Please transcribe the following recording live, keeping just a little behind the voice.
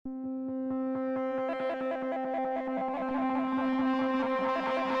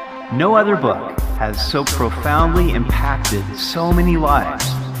No other book has so profoundly impacted so many lives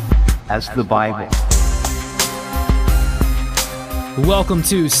as the Bible. Welcome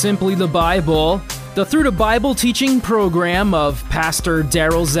to Simply the Bible, the Through the Bible teaching program of Pastor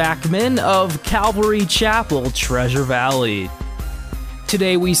Daryl Zachman of Calvary Chapel, Treasure Valley.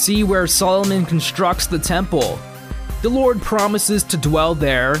 Today we see where Solomon constructs the temple. The Lord promises to dwell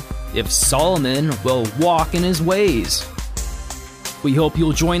there if Solomon will walk in his ways. We hope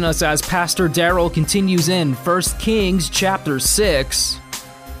you'll join us as Pastor Daryl continues in 1 Kings chapter 6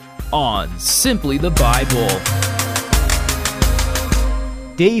 on Simply the Bible.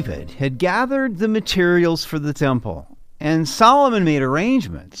 David had gathered the materials for the temple, and Solomon made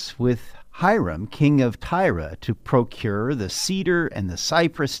arrangements with Hiram, king of Tyre, to procure the cedar and the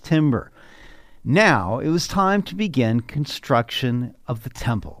cypress timber. Now it was time to begin construction of the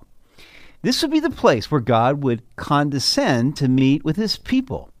temple. This would be the place where God would condescend to meet with his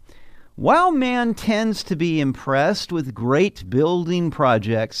people. While man tends to be impressed with great building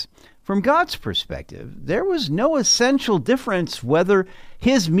projects, from God's perspective, there was no essential difference whether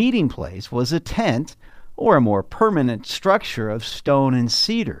his meeting place was a tent or a more permanent structure of stone and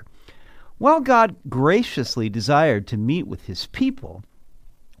cedar. While God graciously desired to meet with his people,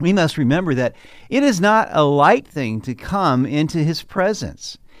 we must remember that it is not a light thing to come into his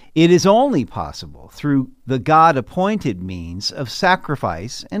presence. It is only possible through the God-appointed means of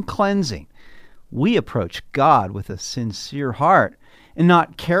sacrifice and cleansing. We approach God with a sincere heart and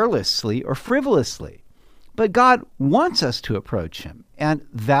not carelessly or frivolously. But God wants us to approach him, and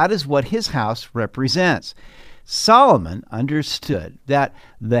that is what his house represents. Solomon understood that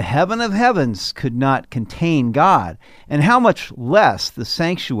the heaven of heavens could not contain God, and how much less the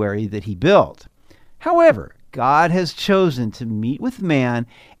sanctuary that he built. However, God has chosen to meet with man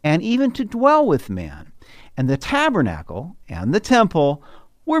and even to dwell with man. And the tabernacle and the temple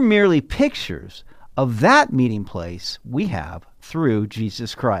were merely pictures of that meeting place we have through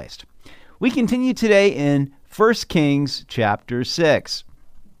Jesus Christ. We continue today in 1 Kings chapter 6.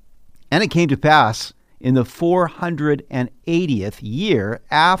 And it came to pass in the 480th year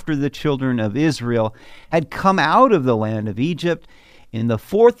after the children of Israel had come out of the land of Egypt, in the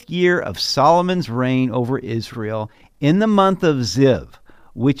 4th year of Solomon's reign over Israel, in the month of Ziv,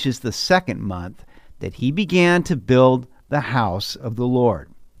 which is the 2nd month, that he began to build the house of the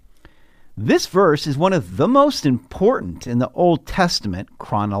Lord. This verse is one of the most important in the Old Testament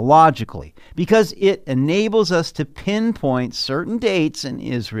chronologically, because it enables us to pinpoint certain dates in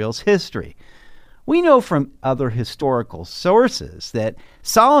Israel's history. We know from other historical sources that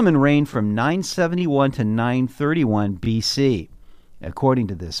Solomon reigned from 971 to 931 BC. According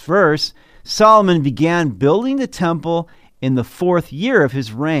to this verse, Solomon began building the temple in the 4th year of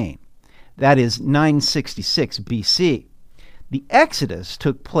his reign. That is 966 BC. The Exodus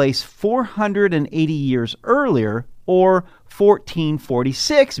took place 480 years earlier, or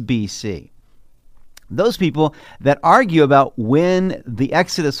 1446 BC. Those people that argue about when the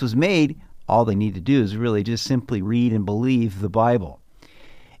Exodus was made, all they need to do is really just simply read and believe the Bible.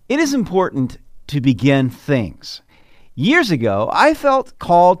 It is important to begin things. Years ago, I felt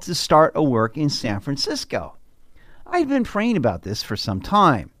called to start a work in San Francisco. I'd been praying about this for some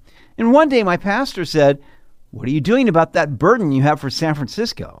time. And one day my pastor said, "What are you doing about that burden you have for San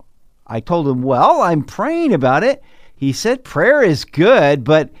Francisco?" I told him, "Well, I'm praying about it." He said, "Prayer is good,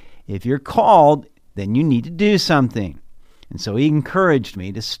 but if you're called, then you need to do something." And so he encouraged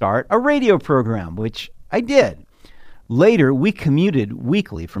me to start a radio program, which I did. Later, we commuted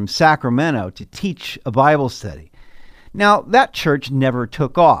weekly from Sacramento to teach a Bible study. Now, that church never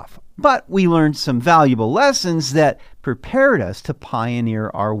took off, but we learned some valuable lessons that prepared us to pioneer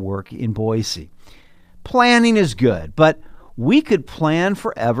our work in Boise. Planning is good, but we could plan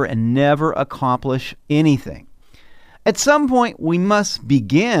forever and never accomplish anything. At some point, we must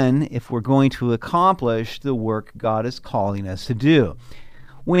begin if we're going to accomplish the work God is calling us to do.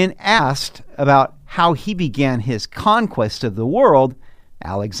 When asked about how he began his conquest of the world,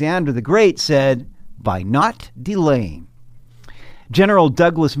 Alexander the Great said, "By not delaying." General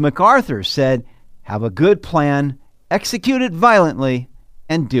Douglas MacArthur said, "Have a good plan, execute it violently,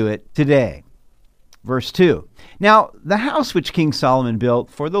 and do it today." Verse 2. Now, the house which King Solomon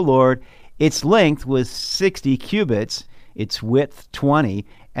built for the Lord, its length was 60 cubits, its width 20,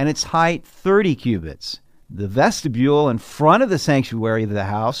 and its height 30 cubits. The vestibule in front of the sanctuary of the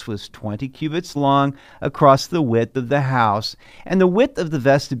house was 20 cubits long across the width of the house, and the width of the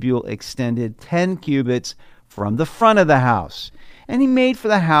vestibule extended 10 cubits from the front of the house. And he made for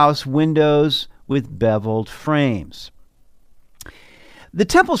the house windows with beveled frames. The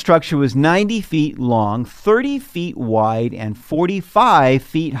temple structure was 90 feet long, 30 feet wide, and 45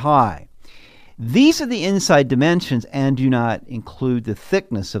 feet high. These are the inside dimensions and do not include the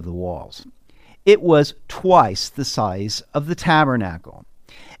thickness of the walls. It was twice the size of the tabernacle.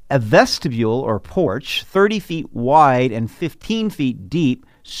 A vestibule or porch, 30 feet wide and 15 feet deep,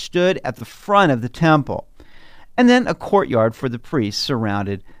 stood at the front of the temple. And then a courtyard for the priests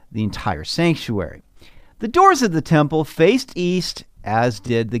surrounded the entire sanctuary. The doors of the temple faced east, as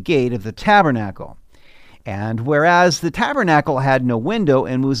did the gate of the tabernacle. And whereas the tabernacle had no window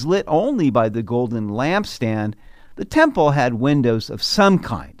and was lit only by the golden lampstand, the temple had windows of some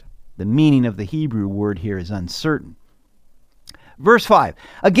kind. The meaning of the Hebrew word here is uncertain. Verse 5,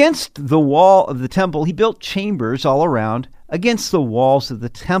 against the wall of the temple he built chambers all around, against the walls of the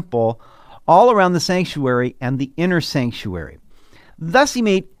temple, all around the sanctuary and the inner sanctuary. Thus he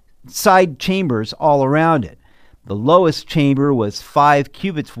made side chambers all around it. The lowest chamber was 5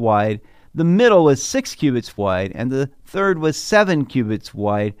 cubits wide, the middle was 6 cubits wide, and the third was 7 cubits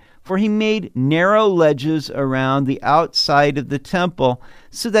wide, for he made narrow ledges around the outside of the temple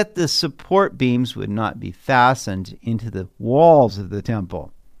so that the support beams would not be fastened into the walls of the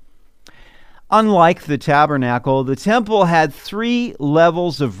temple. Unlike the tabernacle, the temple had 3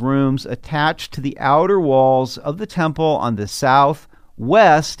 levels of rooms attached to the outer walls of the temple on the south,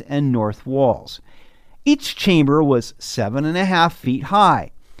 west, and north walls. Each chamber was 7.5 feet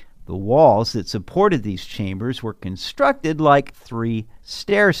high. The walls that supported these chambers were constructed like 3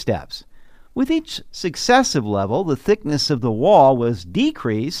 stair steps. With each successive level, the thickness of the wall was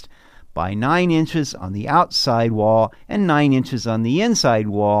decreased by 9 inches on the outside wall and 9 inches on the inside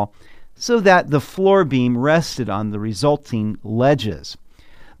wall, so that the floor beam rested on the resulting ledges.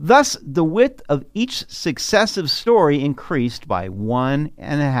 Thus, the width of each successive story increased by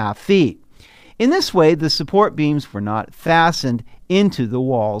 1.5 feet. In this way, the support beams were not fastened into the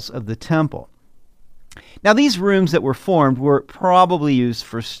walls of the temple. Now, these rooms that were formed were probably used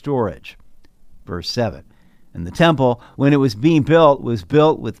for storage. Verse 7, and the temple, when it was being built, was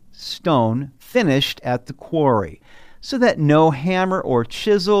built with stone finished at the quarry, so that no hammer or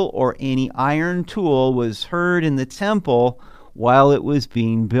chisel or any iron tool was heard in the temple while it was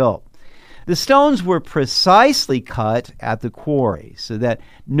being built. The stones were precisely cut at the quarry, so that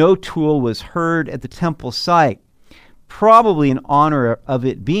no tool was heard at the temple site, probably in honor of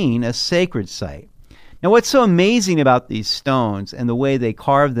it being a sacred site. Now, what's so amazing about these stones and the way they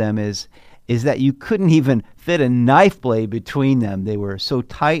carved them is that you couldn't even fit a knife blade between them. They were so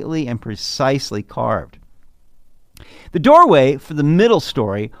tightly and precisely carved. The doorway for the middle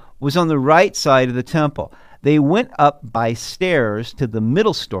story was on the right side of the temple. They went up by stairs to the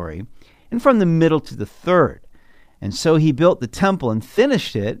middle story, and from the middle to the third. And so he built the temple and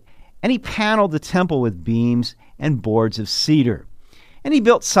finished it, and he paneled the temple with beams and boards of cedar. And he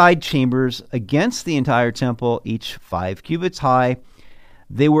built side chambers against the entire temple, each 5 cubits high.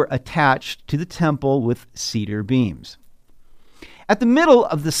 They were attached to the temple with cedar beams. At the middle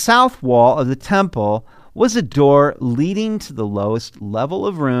of the south wall of the temple was a door leading to the lowest level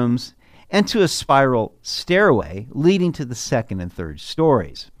of rooms and to a spiral stairway leading to the second and third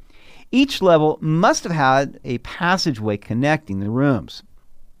stories. Each level must have had a passageway connecting the rooms.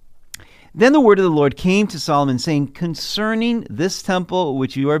 Then the word of the Lord came to Solomon, saying, concerning this temple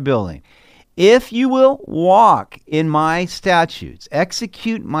which you are building, if you will walk in my statutes,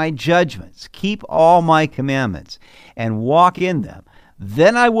 execute my judgments, keep all my commandments, and walk in them,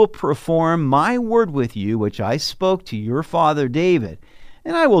 then I will perform my word with you, which I spoke to your father David,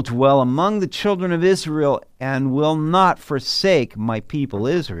 and I will dwell among the children of Israel, and will not forsake my people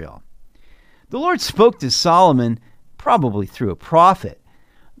Israel. The Lord spoke to Solomon, probably through a prophet.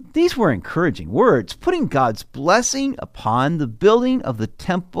 These were encouraging words, putting God's blessing upon the building of the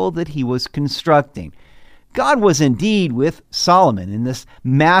temple that he was constructing. God was indeed with Solomon in this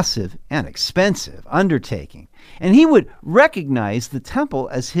massive and expensive undertaking, and he would recognize the temple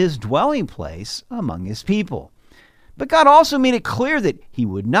as his dwelling place among his people. But God also made it clear that he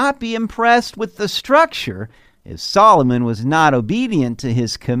would not be impressed with the structure if Solomon was not obedient to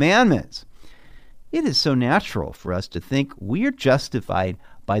his commandments. It is so natural for us to think we are justified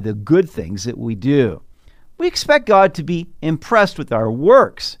by the good things that we do. We expect God to be impressed with our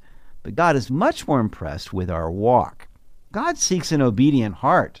works, but God is much more impressed with our walk. God seeks an obedient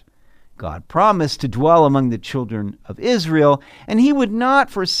heart. God promised to dwell among the children of Israel, and he would not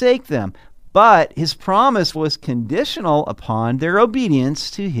forsake them, but his promise was conditional upon their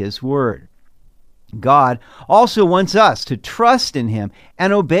obedience to his word. God also wants us to trust in him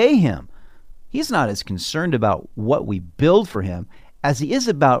and obey him. He's not as concerned about what we build for him as he is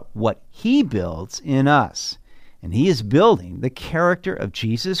about what he builds in us. and he is building the character of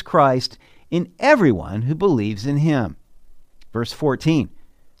Jesus Christ in everyone who believes in him. Verse 14,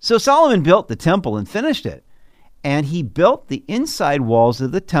 so Solomon built the temple and finished it, and he built the inside walls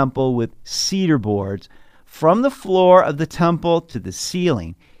of the temple with cedar boards. From the floor of the temple to the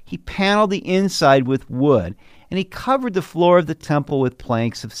ceiling, he paneled the inside with wood, and he covered the floor of the temple with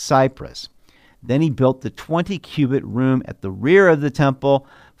planks of cypress. Then he built the 20-cubit room at the rear of the temple,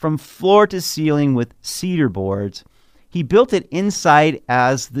 from floor to ceiling with cedar boards. He built it inside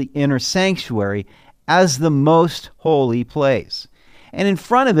as the inner sanctuary, as the most holy place. And in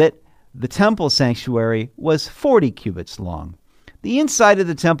front of it, the temple sanctuary was 40 cubits long. The inside of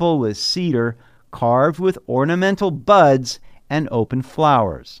the temple was cedar, carved with ornamental buds and open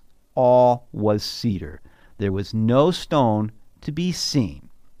flowers. All was cedar. There was no stone to be seen.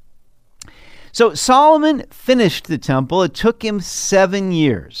 So Solomon finished the temple. It took him 7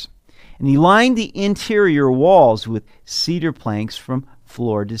 years. And he lined the interior walls with cedar planks from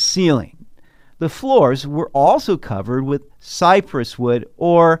floor to ceiling. The floors were also covered with cypress wood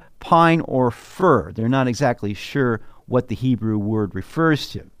or pine or fir. They're not exactly sure what the Hebrew word refers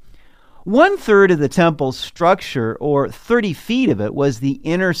to. 1/3 of the temple's structure, or 30 feet of it, was the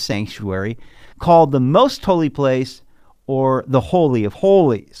inner sanctuary, called the Most Holy Place, or the Holy of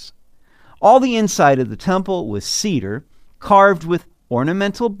Holies. All the inside of the temple was cedar, carved with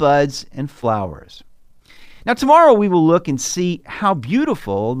ornamental buds and flowers. Now tomorrow we will look and see how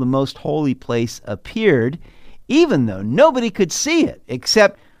beautiful the Most Holy Place appeared, even though nobody could see it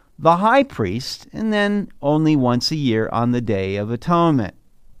except the high priest, and then only once a year on the Day of Atonement.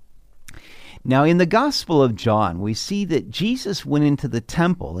 Now, in the Gospel of John, we see that Jesus went into the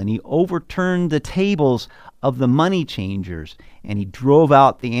temple and he overturned the tables of the money changers, and he drove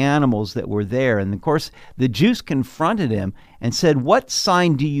out the animals that were there. And of course, the Jews confronted him and said, "What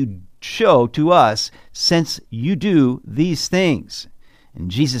sign do you show to us since you do these things?"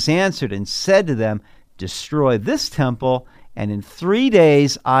 And Jesus answered and said to them, "Destroy this temple, and in 3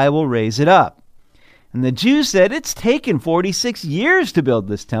 days I will raise it up." And the Jews said, "It's taken 46 years to build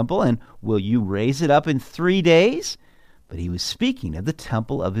this temple, and will you raise it up in 3 days?" But he was speaking of the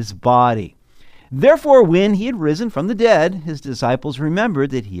temple of his body. Therefore, when he had risen from the dead, his disciples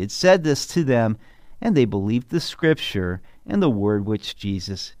remembered that he had said this to them, and they believed the scripture and the word which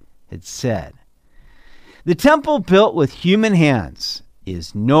Jesus had said. The temple built with human hands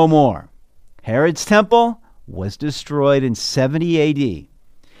is no more. Herod's temple was destroyed in 70 AD.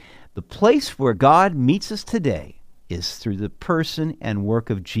 The place where God meets us today is through the person and work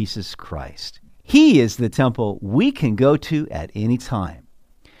of Jesus Christ. He is the temple we can go to at any time.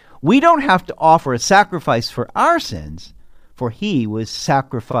 We don't have to offer a sacrifice for our sins, for he was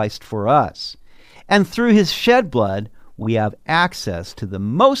sacrificed for us. And through his shed blood, we have access to the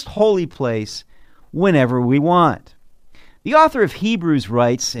most holy place whenever we want. The author of Hebrews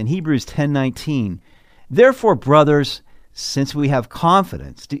writes in Hebrews 10:19, "Therefore, brothers, since we have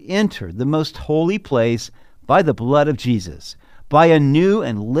confidence to enter the most holy place by the blood of Jesus, by a new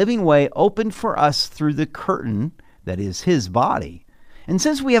and living way opened for us through the curtain that is his body, and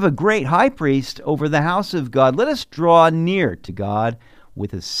since we have a great high priest over the house of God, let us draw near to God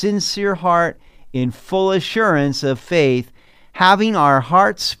with a sincere heart in full assurance of faith, having our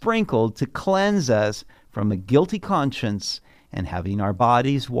hearts sprinkled to cleanse us from a guilty conscience, and having our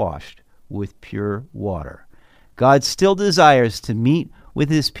bodies washed with pure water." God still desires to meet with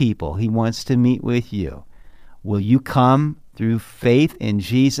his people. He wants to meet with you. Will you come through faith in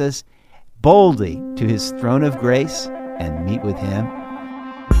Jesus boldly to his throne of grace and meet with him?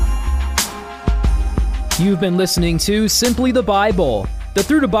 You've been listening to Simply the Bible, the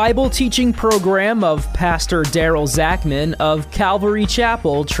Through the Bible teaching program of Pastor Daryl Zachman of Calvary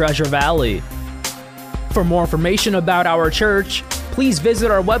Chapel, Treasure Valley. For more information about our church, please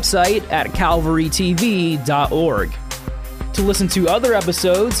visit our website at calvarytv.org. To listen to other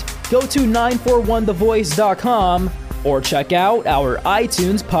episodes, go to 941thevoice.com or check out our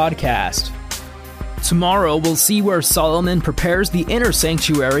iTunes podcast. Tomorrow, we'll see where Solomon prepares the inner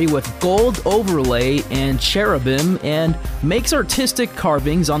sanctuary with gold overlay and cherubim and makes artistic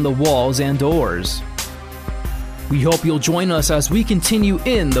carvings on the walls and doors. We hope you'll join us as we continue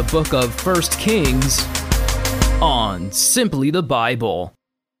in the book of 1 Kings on Simply the Bible.